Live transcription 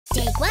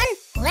one,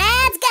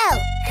 let's go!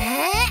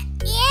 And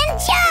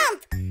jump!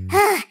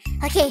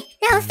 Okay,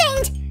 now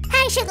feint!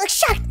 I should look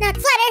shocked, not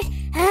flattered!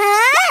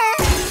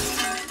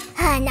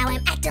 Now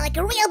I'm acting like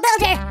a real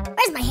builder!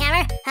 Where's my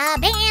hammer?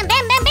 Bam, bam,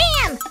 bam,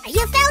 bam! Are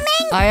you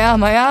filming? I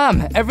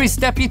am. Every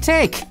step you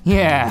take.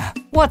 Yeah.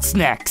 What's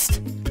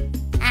next?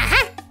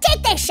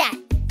 Take this shot!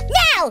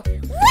 Now!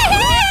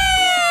 Woohoo!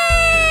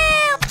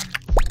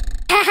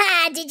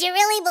 Did you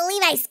really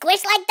believe I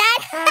squished like that?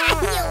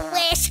 You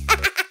wish!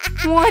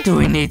 Why do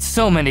we need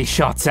so many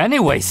shots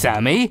anyway,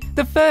 Sammy?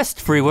 The first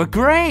 3 were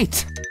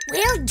great!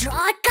 We'll draw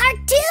a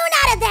cartoon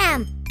out of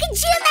them! Could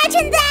you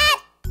imagine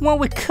that? Well,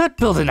 we could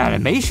build an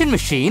animation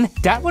machine.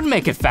 That would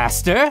make it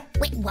faster.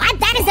 Wait, what?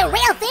 That is a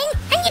real thing?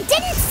 And you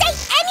didn't say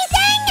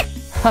anything?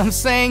 I'm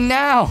saying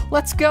now.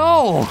 Let's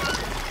go!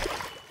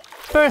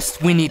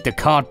 First, we need the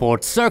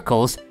cardboard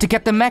circles to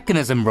get the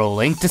mechanism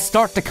rolling to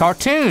start the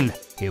cartoon.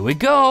 Here we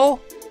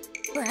go.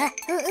 Check me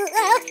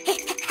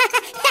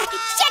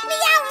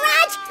out,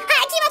 Raj!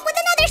 I came up with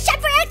another shot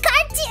for our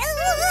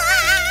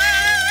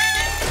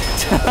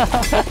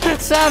cartoon!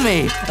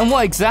 Sammy, and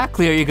what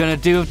exactly are you gonna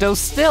do with those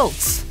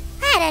stilts?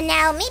 I don't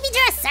know, maybe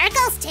draw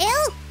circles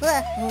too?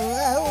 What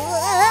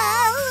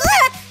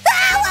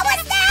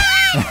was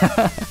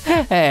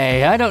that?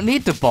 Hey, I don't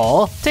need the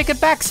ball. Take it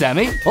back,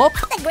 Sammy. Up.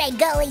 The great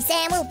goalie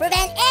Sam will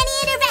prevent any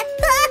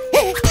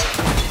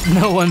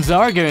intervention. No one's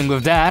arguing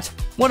with that.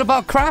 What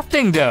about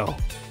crafting though?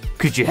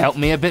 Could you help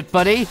me a bit,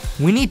 buddy?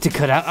 We need to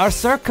cut out our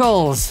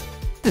circles.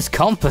 This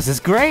compass is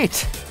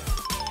great.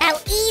 Oh,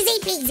 easy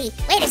peasy.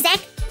 Wait a sec.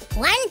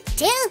 1,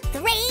 2,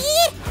 3,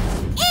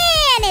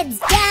 and it's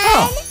done.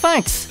 Oh,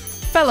 thanks.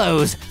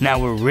 Fellows, now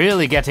we're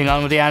really getting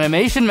on with the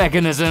animation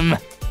mechanism.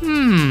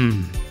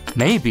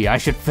 Maybe I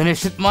should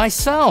finish it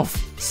myself.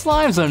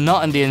 Slimes are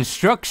not in the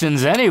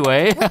instructions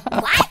anyway.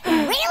 What?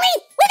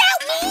 Really?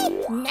 Without me?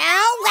 No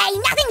way,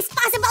 nothing's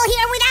possible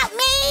here without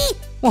me!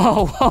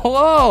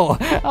 Whoa,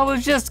 I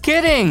was just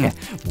kidding.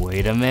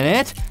 Wait a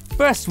minute.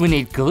 First we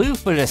need glue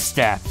for this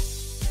step.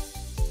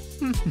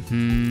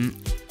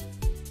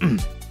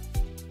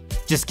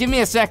 Just give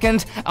me a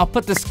second, I'll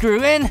put the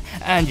screw in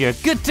and you're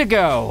good to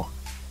go.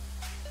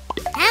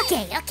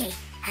 Okay,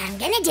 I'm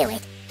gonna do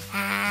it.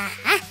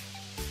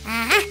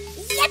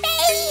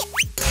 Yippee!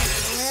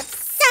 Oops,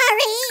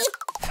 sorry!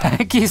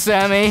 Thank you,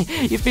 Sammy.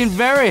 You've been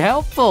very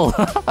helpful.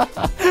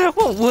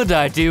 What would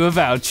I do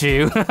without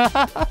you?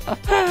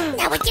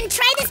 Now we can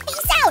try this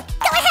piece out!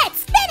 Go ahead,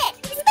 spin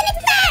it! Spin it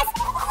fast!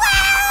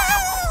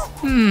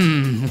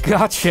 Whoa!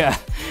 Gotcha.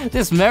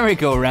 This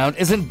merry-go-round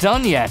isn't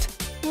done yet.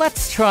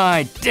 Let's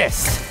try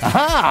this.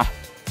 Aha!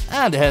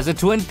 And it has a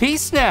twin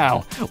piece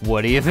now.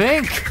 What do you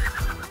think?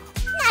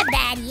 Not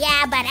bad,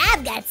 yeah, but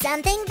I've got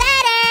something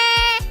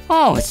better!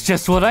 Oh, it's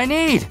just what I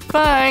need.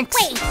 Thanks.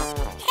 Wait,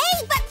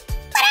 hey, but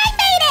I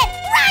made it,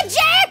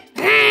 Roger!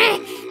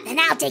 Then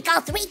I'll take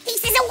all 3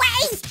 pieces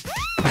away!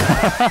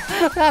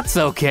 That's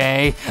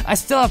okay. I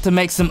still have to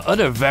make some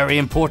other very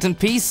important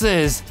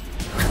pieces.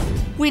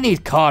 We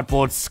need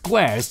cardboard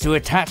squares to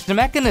attach the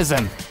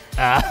mechanism.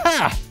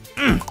 Aha!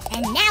 And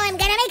now I'm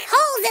gonna make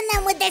holes in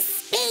them with this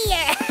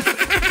spear!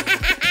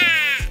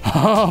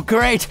 Oh,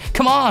 great.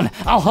 Come on,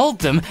 I'll hold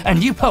them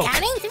and you poke.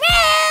 Coming through!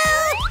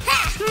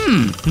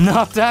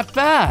 Not that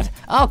bad.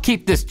 I'll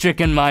keep this trick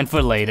in mind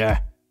for later.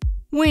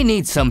 We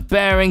need some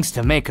bearings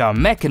to make our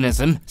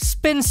mechanism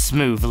spin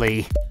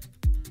smoothly.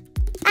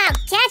 I'll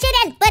catch it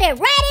and put it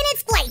right in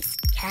its place.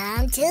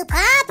 Come to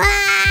Papa.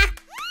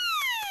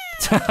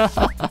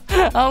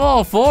 I'm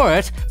all for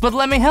it, but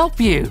let me help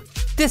you.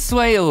 This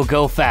way it'll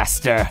go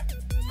faster.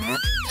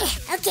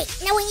 Okay,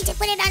 now we need to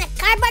put it on a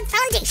cardboard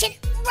foundation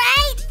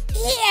right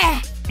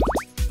here.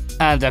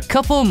 And a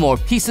couple more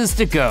pieces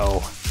to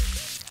go.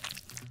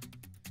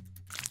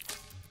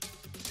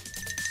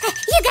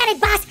 You got it,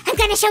 boss. I'm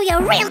gonna show you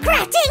real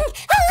crafting.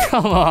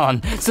 Come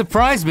on,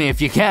 surprise me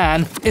if you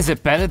can. Is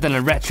it better than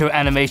a retro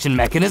animation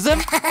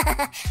mechanism?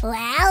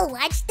 Well,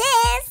 watch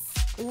this.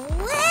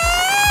 Whoa!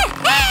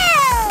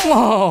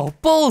 Whoa,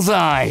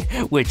 bullseye!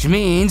 Which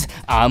means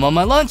I'm on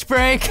my lunch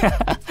break.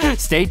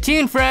 Stay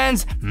tuned,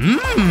 friends.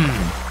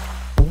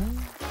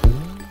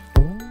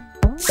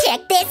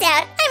 Check this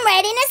out. I'm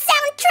writing a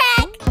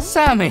soundtrack.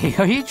 Sammy,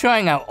 are you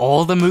trying out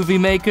all the movie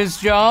makers'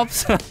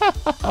 jobs?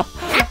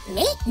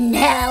 Me?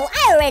 No,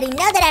 I already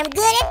know that I'm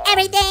good at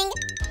everything.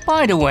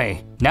 By the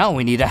way, now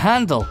we need a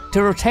handle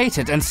to rotate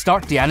it and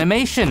start the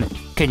animation.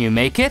 Can you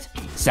make it,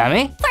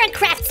 Sammy? For a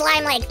craft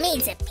slime like me,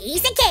 it's a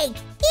piece of cake.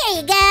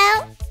 Here you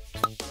go.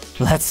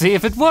 Let's see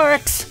if it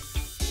works.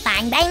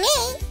 Fine by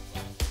me.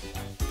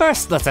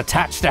 First, let's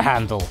attach the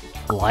handle,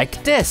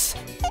 like this.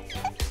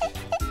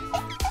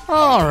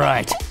 All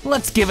right,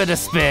 let's give it a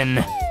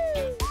spin.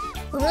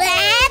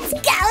 Let's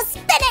go.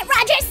 Spin it,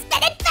 Roger.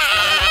 Spin it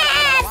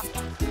fast.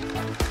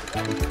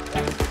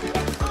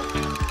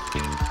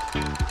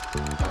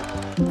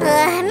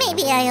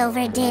 Maybe I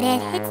overdid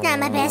it. It's not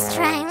my best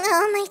try.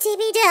 Oh, my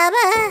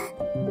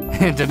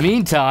TB-dubba. In the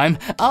meantime,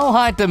 I'll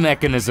hide the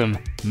mechanism.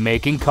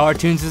 Making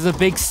cartoons is a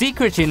big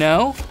secret, you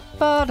know.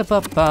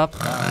 Ba-da-ba-ba.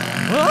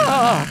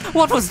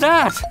 What was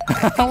that?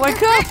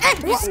 Wake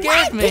up! You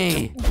scared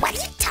me. What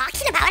are you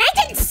talking about? I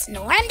didn't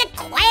snore. I'm the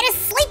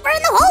quietest sleeper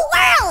in the whole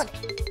world.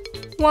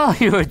 While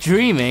you were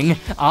dreaming,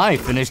 I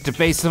finished the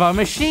base of our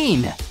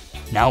machine.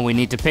 Now we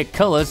need to pick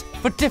colors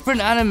for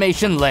different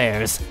animation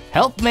layers.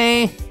 Help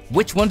me!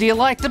 Which one do you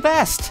like the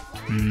best?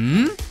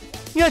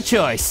 Your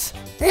choice.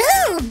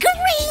 Ooh,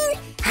 green!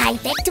 I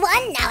picked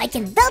one, now I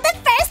can build the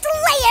first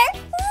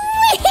layer!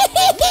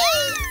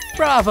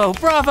 Bravo,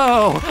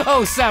 bravo!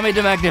 Oh, Sammy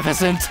the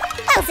Magnificent!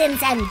 Well,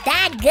 since I'm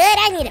that good,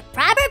 I need a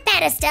proper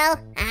pedestal.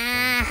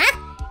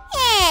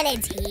 And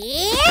it's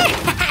here!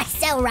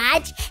 So,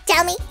 Raj,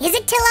 tell me, is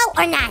it Tillo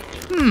or not?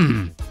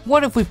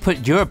 What if we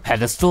put your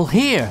pedestal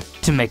here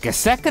to make a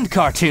second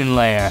cartoon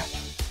layer?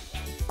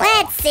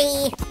 Let's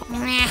see.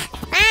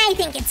 I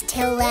think it's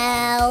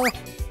Tillo.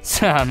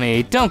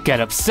 Sammy, don't get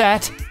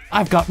upset.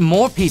 I've got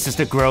more pieces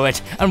to grow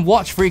it and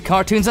watch 3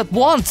 cartoons at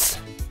once.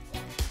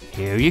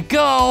 Here you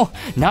go.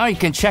 Now you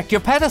can check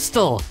your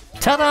pedestal.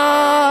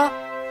 Ta-da!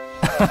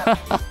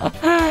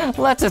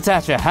 Let's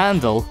attach a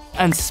handle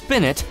and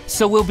spin it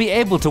so we'll be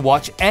able to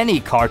watch any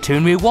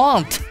cartoon we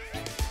want.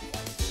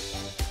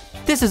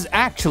 This is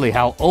actually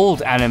how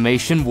old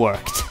animation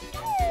worked.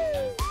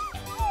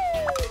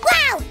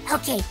 Wow!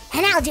 Okay,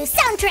 and I'll do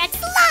soundtracks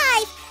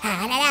live!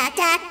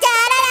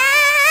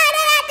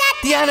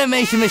 The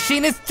animation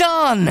machine is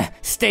done!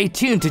 Stay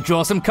tuned to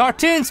draw some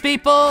cartoons,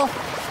 people!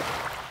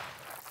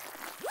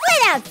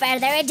 Without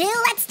further ado,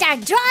 let's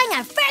start drawing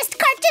our first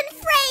cartoon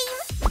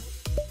frame!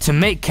 To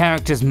make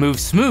characters move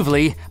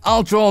smoothly,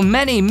 I'll draw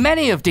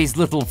many of these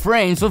little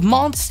frames with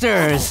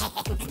monsters.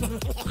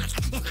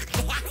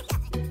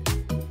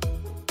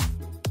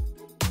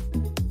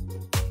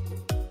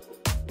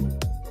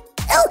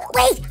 Oh,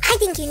 wait, I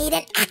think you need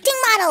an acting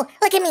model.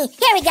 Look at me,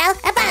 here we go.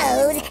 A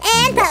pose,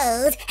 and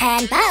pose,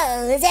 and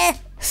pose.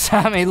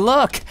 Sammy,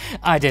 look!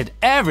 I did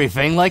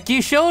everything like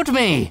you showed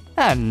me.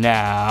 And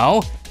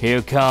now,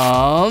 here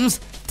comes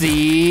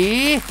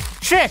the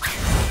trick.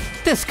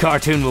 This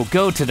cartoon will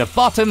go to the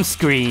bottom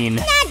screen.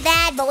 Not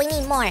bad, but we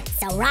need more.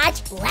 So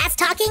Raj, less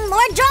talking,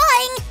 more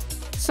drawing.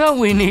 So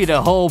we need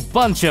a whole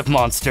bunch of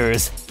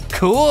monsters.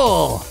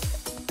 Cool!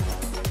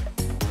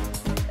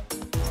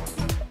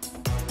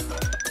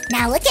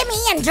 Now look at me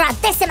and draw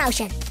this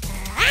emotion.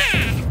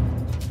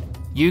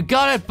 You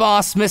got it,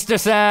 boss, Mr.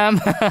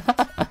 Sam.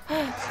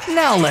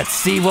 Now let's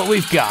see what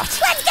we've got.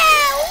 Let's go!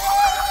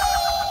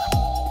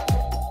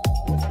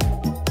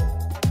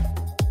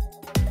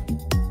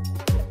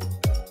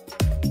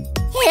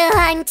 Ew,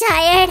 I'm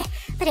tired,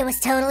 but it was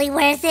totally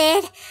worth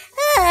it.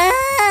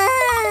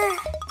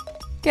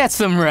 Get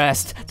some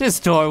rest. This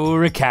tour will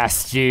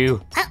recast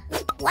you.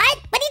 What?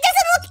 But he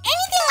doesn't look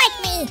anything like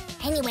me!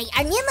 Anyway,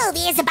 our new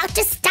movie is about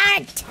to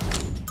start!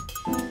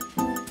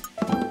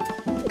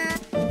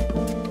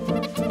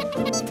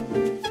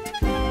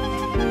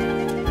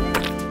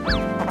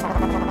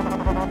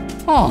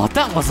 Oh,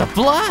 that was a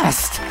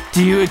blast!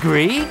 Do you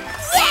agree? Yeah,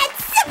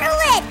 it's super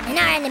lit! And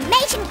our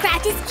animation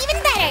craft is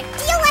even better!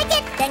 Do you like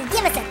it? Then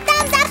give us a